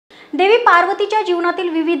देवी पार्वतीच्या जीवनातील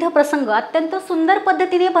विविध प्रसंग अत्यंत सुंदर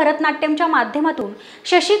पद्धतीने भरतनाट्यमच्या माध्यमातून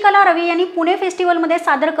शशिकला रवी यांनी पुणे फेस्टिवलमध्ये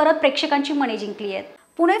सादर करत प्रेक्षकांची मने जिंकली आहेत।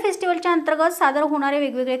 पुणे फेस्टिवलच्या अंतर्गत सादर होणारे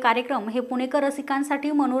वेगवेगळे कार्यक्रम हे पुणेकर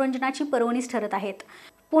रसिकांसाठी मनोरंजनाची पर्वणीच ठरत आहेत।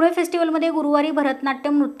 पुणे फेस्टिवलमध्ये गुरुवारी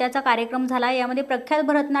भरतनाट्यम नृत्याचा कार्यक्रम झाला। यामध्ये प्रख्यात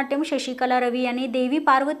भरतनाट्यम शशिकला रवी यांनी देवी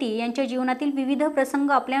पार्वती यांच्या जीवनातील विविध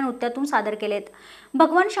प्रसंग आपल्या नृत्यातून सादर केलेत।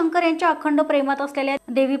 भगवान शंकर यांच्या अखंड प्रेमात असलेल्या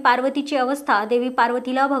देवी पार्वतीची अवस्था, देवी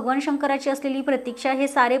पार्वतीला भगवान शंकराची असलेली प्रतीक्षा हे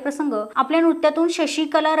सारे प्रसंग आपल्या नृत्यातून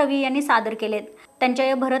शशिकला रवी यांनी सादर केलेत। त्यांच्या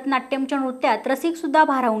या भरतनाट्यमच्या नृत्यात रसिक सुद्धा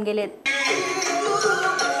भारावून गेलेत।